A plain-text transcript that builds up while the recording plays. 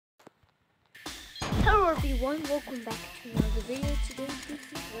everyone, welcome back to another video. Today this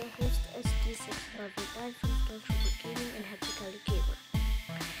is your host SD659 from Stormtrooper Gaming and Happy Cali Gamer.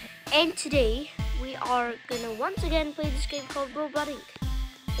 And today we are gonna once again play this game called Roblox Inc.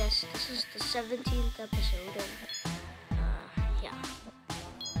 Yes, this is the 17th episode and yeah.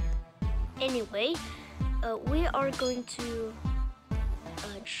 Anyway, we are going to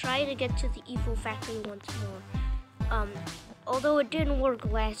try to get to the evil factory once more. Although it didn't work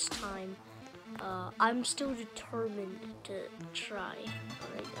last time, I'm still determined to try.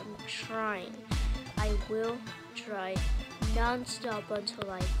 Alright, I'm trying. I will try non-stop until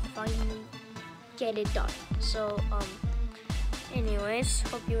I finally get it done. So, anyways,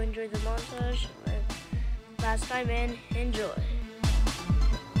 hope you enjoyed the montage. Last time in, enjoy.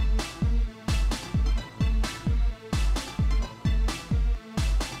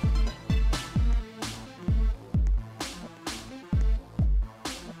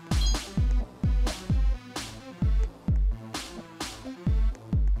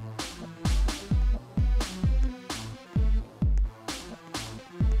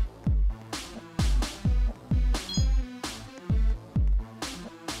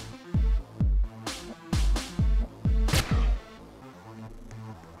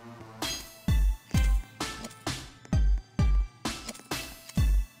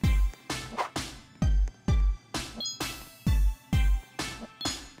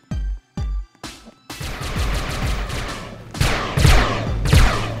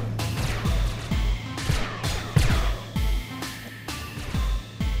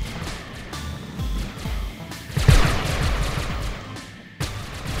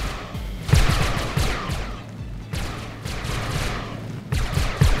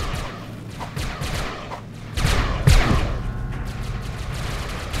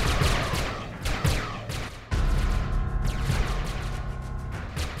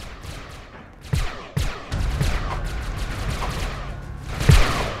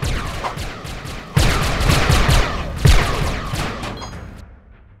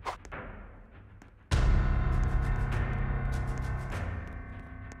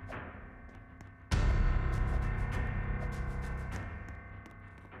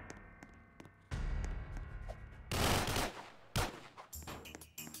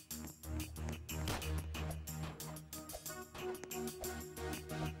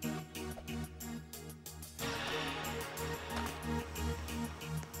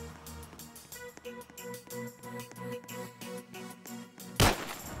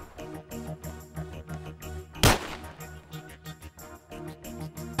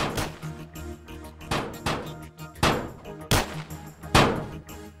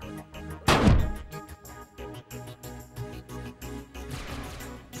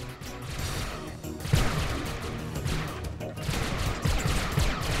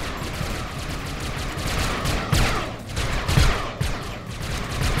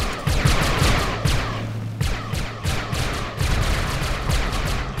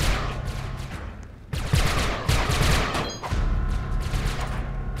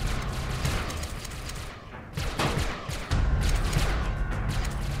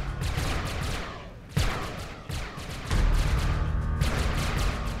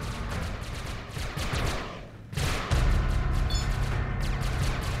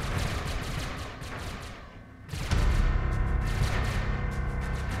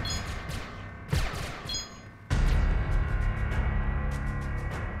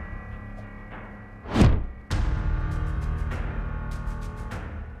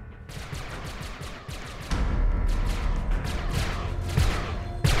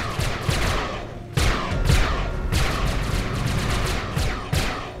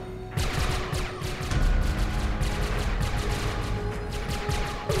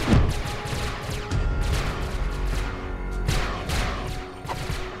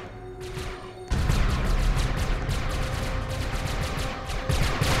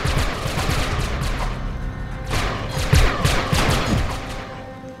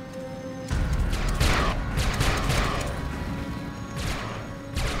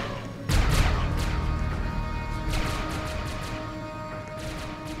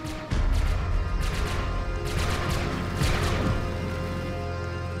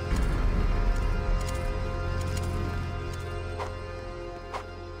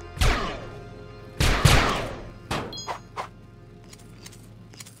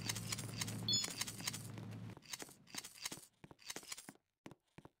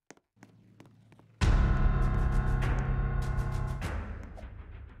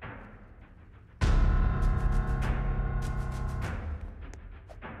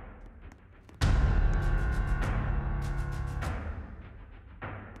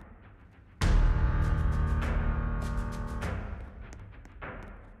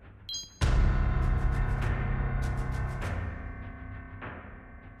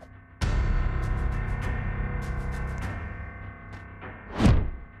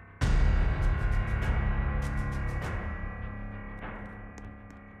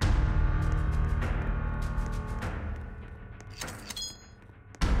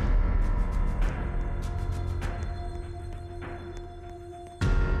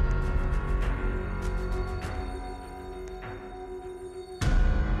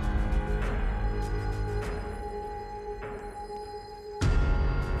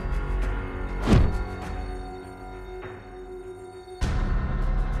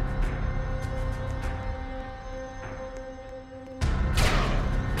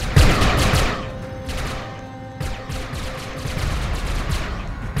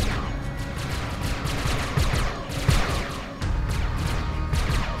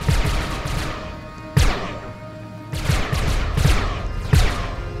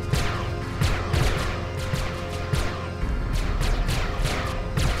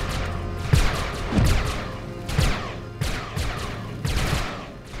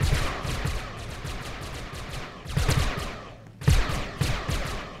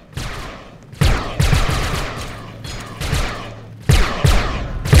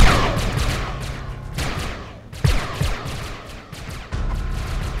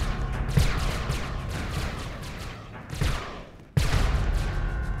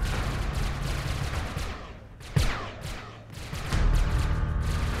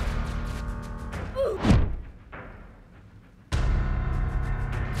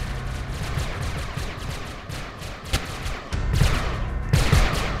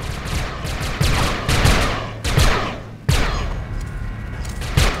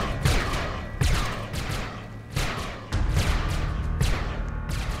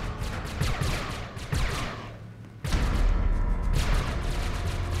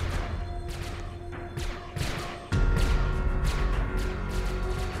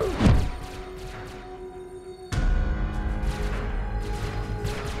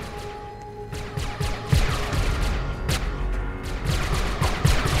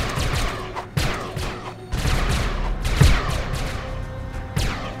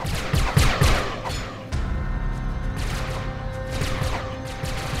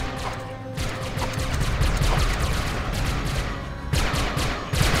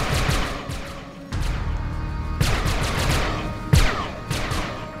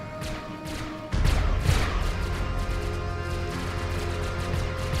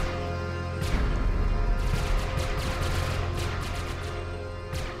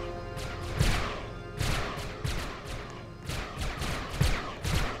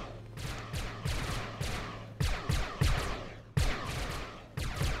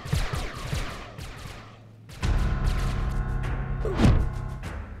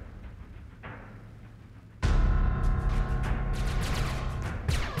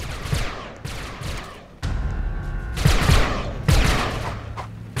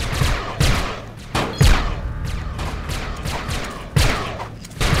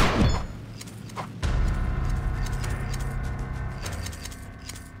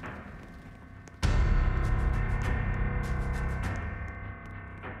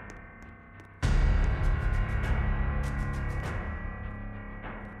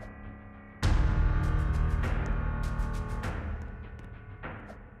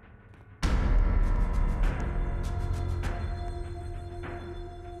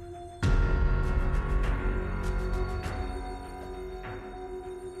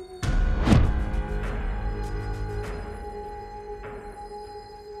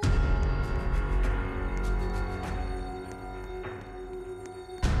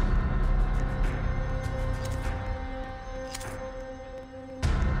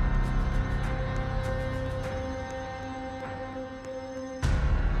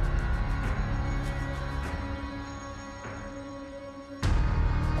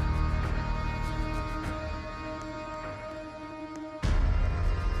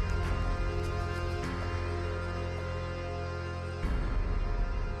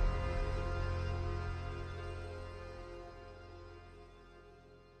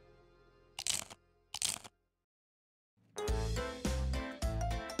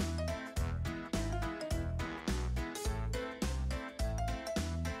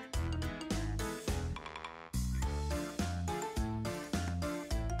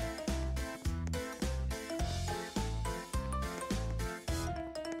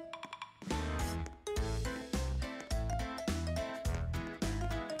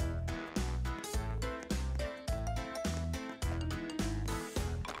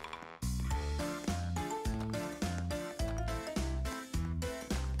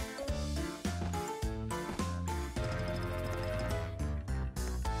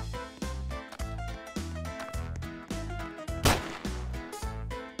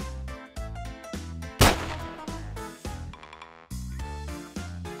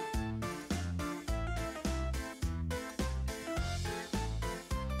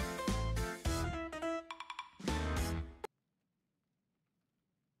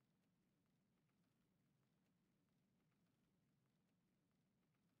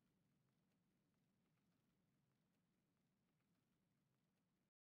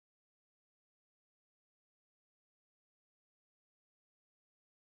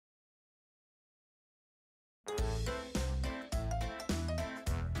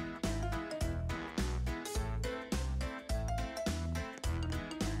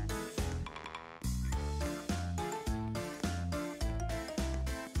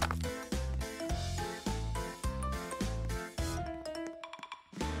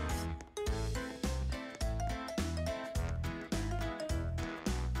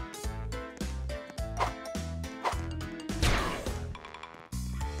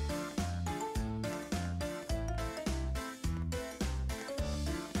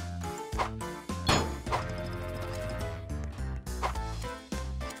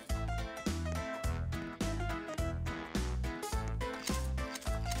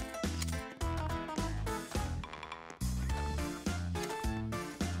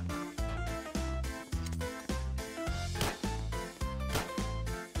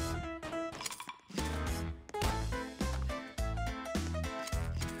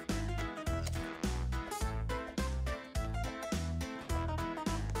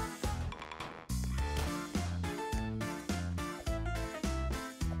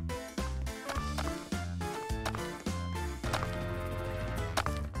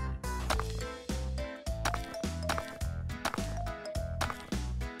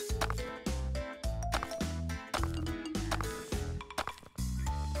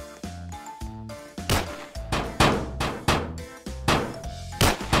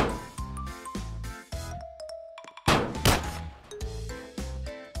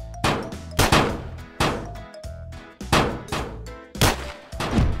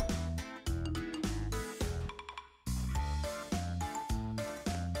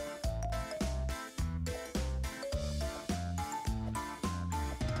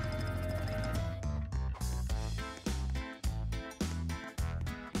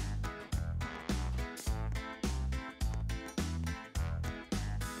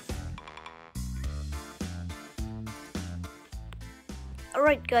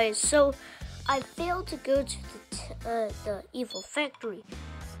 Alright guys, so I failed to go to the evil factory,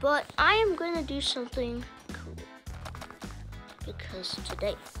 but I am gonna do something cool. Because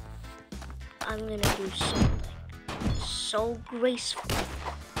today, I'm gonna do something so graceful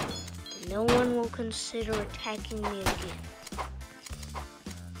that no one will consider attacking me again.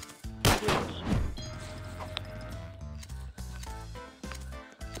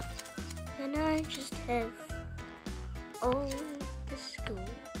 And I just have all the school.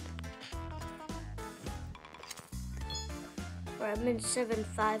 Where I'm in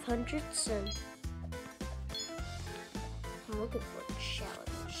 7/500s and I'm looking for a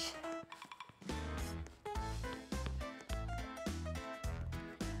challenge.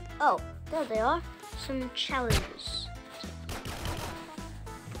 Oh, there they are. Some challenges.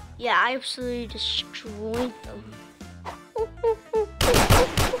 Yeah, I absolutely destroyed them.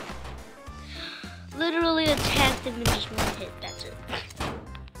 Literally attacked them in just one hit, that's it.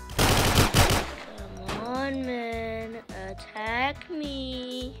 Come on, man. Attack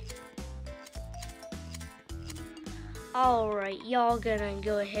me. Alright, y'all gonna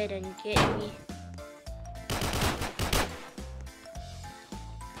go ahead and get me.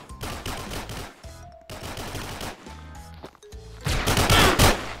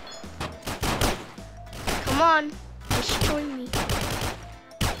 Come on, destroy me.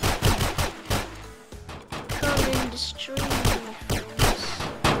 Come and destroy me, friends.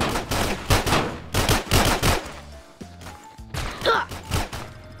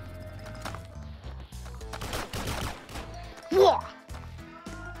 Whoa!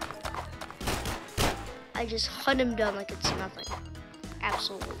 I just hunt him down like it's nothing.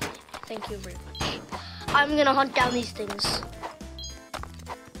 Absolutely. Thank you very much. I'm gonna hunt down these things.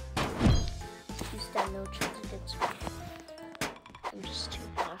 You stand no chance against me. I'm just too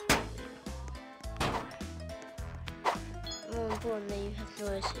powerful. More importantly, you have no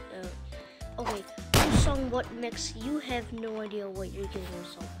idea. Okay, you song what mix? You have no idea what you're getting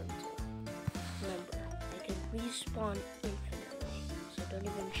yourself into. Remember, I can respawn infinitely, so don't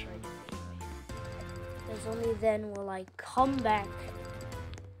even try to beat me. Because only then will I come back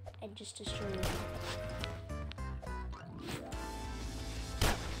and just destroy you.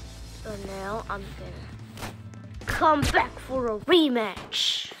 So now I'm gonna come back for a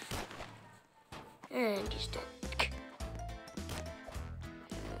rematch. And just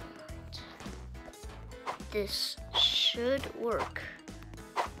this should work.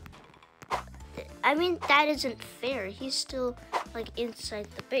 I mean, that isn't fair. He's still like inside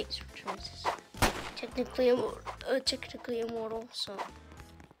the base, which means technically immortal. So,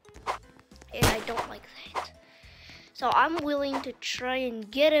 and I don't like that. So I'm willing to try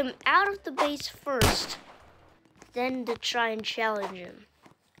and get him out of the base first, then to try and challenge him.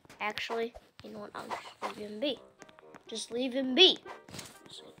 Actually, you know what? I'll just leave him be. Just leave him be.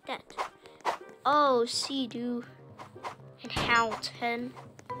 Just like that. Oh, Sea-Doo and Houghton.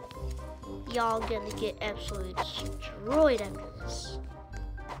 Y'all gonna get absolutely destroyed after this.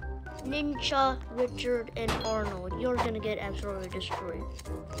 Ninja, Richard, and Arnold, you're gonna get absolutely destroyed.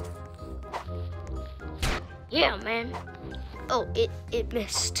 Yeah, man. Oh, it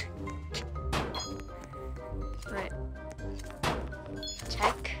missed. Right.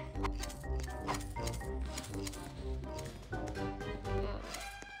 Attack.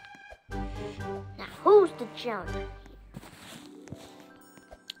 Now, who's the challenger?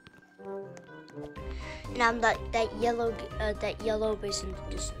 And I'm that yellow base in the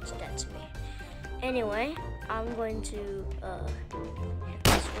distance. That's me. Anyway, I'm going to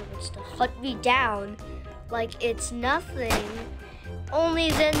to hunt me down like it's nothing.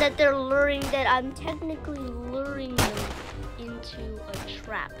 Only then that they're luring that I'm technically luring them into a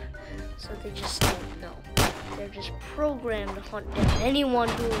trap. So they just don't know. They're just programmed to hunt down anyone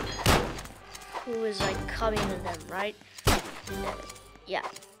who is like coming to them, right? Yeah.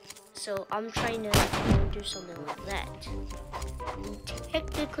 So I'm trying to do something like that. I'm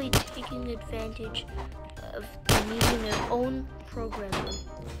technically taking advantage of them using their own programming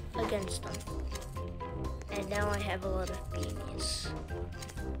against them. And now I have a lot of beanies.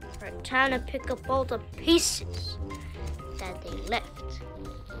 Right, time to pick up all the pieces that they left.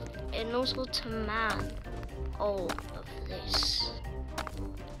 And also to man all of this.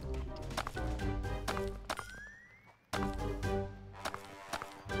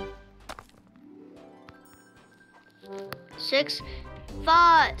 Six,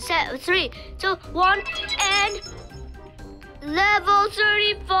 5, 7, 3, 2, 1, and level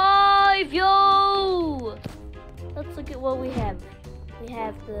 35, yo! Let's look at what we have. We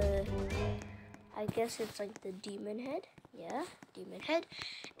have the, I guess it's like the demon head. Yeah, demon head.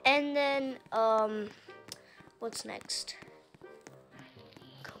 And then, what's next?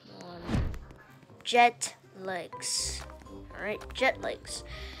 jet legs. Alright, jet legs.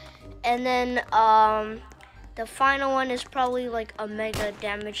 And then the final one is probably like a mega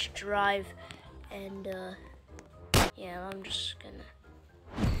damage drive. And yeah, I'm just gonna,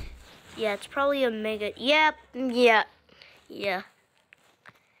 yeah, it's probably a mega, yeah.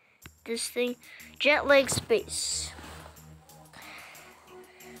 This thing, jet legs base.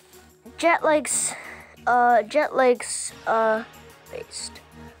 Jet legs based.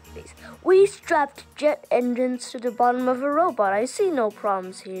 We strapped jet engines to the bottom of a robot. I see no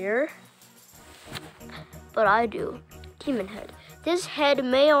problems here. But I do. Demon head. This head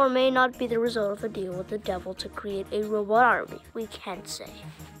may or may not be the result of a deal with the devil to create a robot army. We can't say.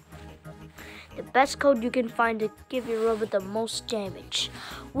 The best code you can find to give your robot the most damage.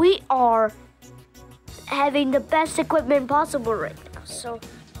 We are having the best equipment possible right now. So,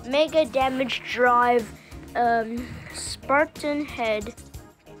 mega damage drive, Spartan head,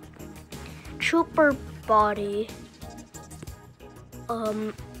 trooper body,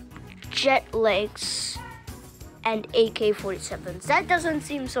 jet legs, and AK-47s. That doesn't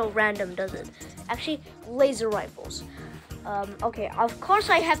seem so random, does it? Actually, laser rifles. Okay, of course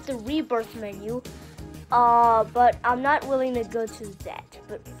I have the rebirth menu, but I'm not willing to go to that.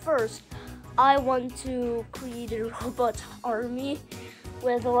 But first, I want to create a robot army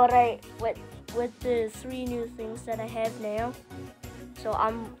with with the 3 new things that I have now. So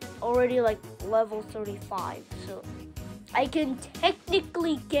I'm already like level 35, so I can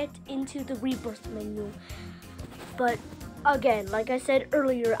technically get into the rebirth menu. But again, like I said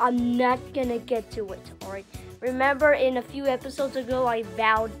earlier, I'm not gonna get to it, alright? Remember in a few episodes ago, I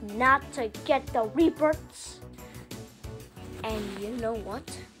vowed not to get the rebirths. And you know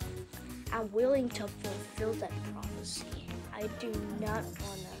what? I'm willing to fulfill that prophecy. I do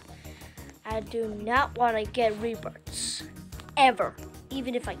not wanna get rebirths. Ever.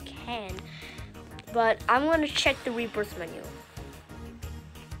 Even if I can. But I'm gonna check the rebirth menu.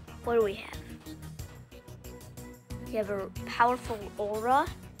 What do we have? We have a powerful aura,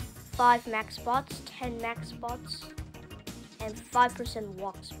 5 max spots, 10 max spots, and 5%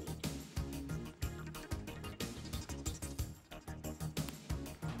 walk speed.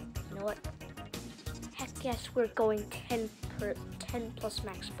 You know what? Heck yes, we're going 10 plus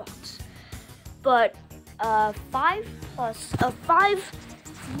max spots. But 5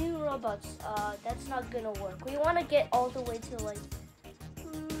 new robots, that's not gonna work. We wanna get all the way to like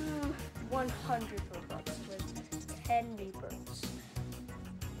 100 robots with 10 rebirths.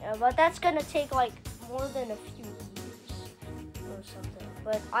 Yeah, but that's gonna take like more than a few years or something.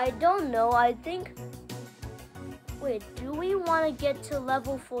 But I don't know, I think, wait, do we wanna get to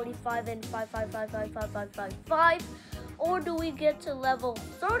level 45 and 5555555? Or do we get to level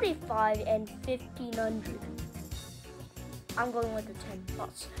 35 and 1500? I'm going with the 10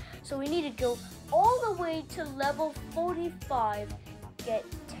 plus. So we need to go all the way to level 45, get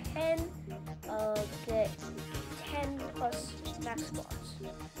 10 plus max spots.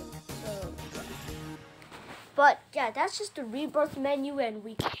 So, but yeah, that's just the rebirth menu, and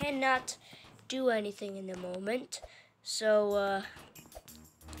we cannot do anything in the moment. So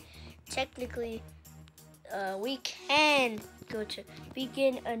technically, we can go to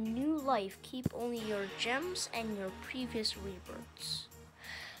begin a new life. Keep only your gems and your previous rebirths.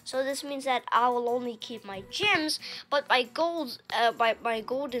 So this means that I will only keep my gems, but my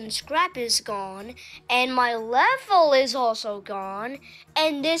golden scrap is gone, and my level is also gone,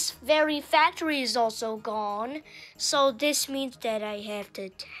 and this very factory is also gone. So this means that I have to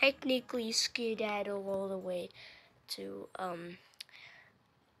technically skedaddle all the way to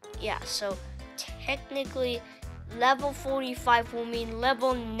yeah, so technically level 45 will mean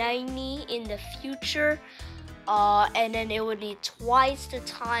level 90 in the future, and then it would need twice the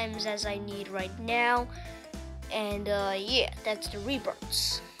times as I need right now, and yeah, that's the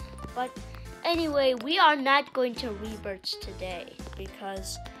rebirths. But anyway, we are not going to rebirths today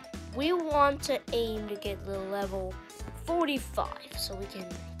because we want to aim to get the level 45 so we can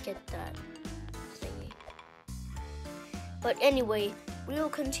get that thingy. But anyway, we will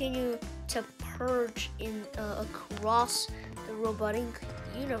continue to purge in across the robotic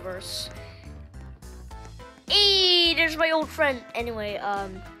universe. Hey, there's my old friend. Anyway,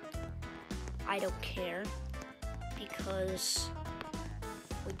 I don't care because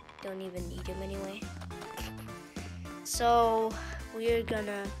we don't even need him anyway. So we're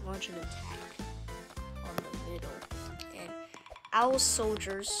gonna launch an attack on the middle, and our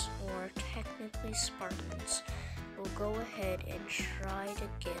soldiers, or technically Spartans, will go ahead and try to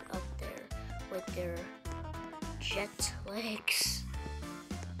get up there with their jet legs.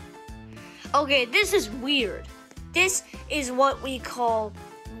 Okay, this is weird. This is what we call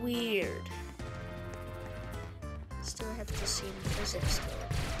weird. still have the same physics though.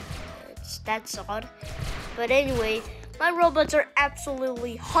 That's odd. But anyway, my robots are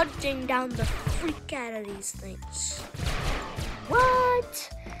absolutely hunting down the freak out of these things. What?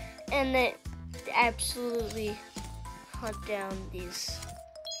 And they absolutely hunt down these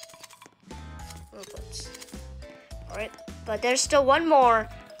robots. Alright, but there's still one more.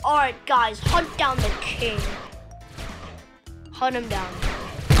 Alright guys, hunt down the king. Hunt him down.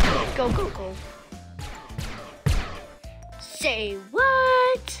 Go, go, go. Say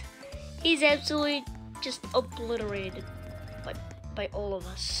what? He's absolutely just obliterated by all of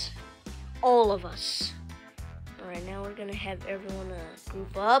us. All of us. Alright, now we're gonna have everyone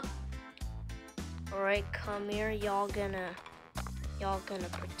group up. Alright, come here. Y'all gonna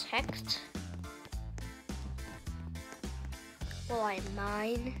protect. Well, I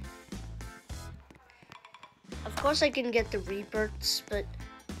mine. Of course I can get the rebirths, but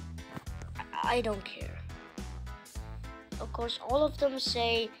I don't care. Of course, all of them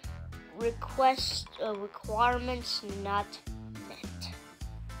say requirements not met.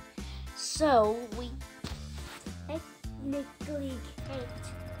 So we technically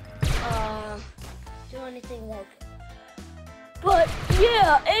can't do anything like that. But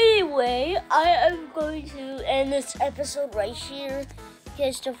yeah, anyway, I am going to end this episode right here. You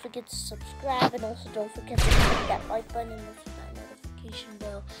guys don't forget to subscribe, and also don't forget to hit that like button and hit that notification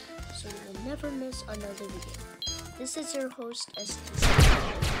bell so you will never miss another video. This is your host,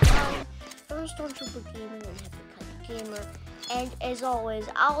 STC. First on Triple Gaming and Happy Kind of Gamer. And as always,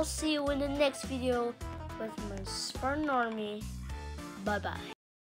 I'll see you in the next video with my Spartan Army. Bye bye.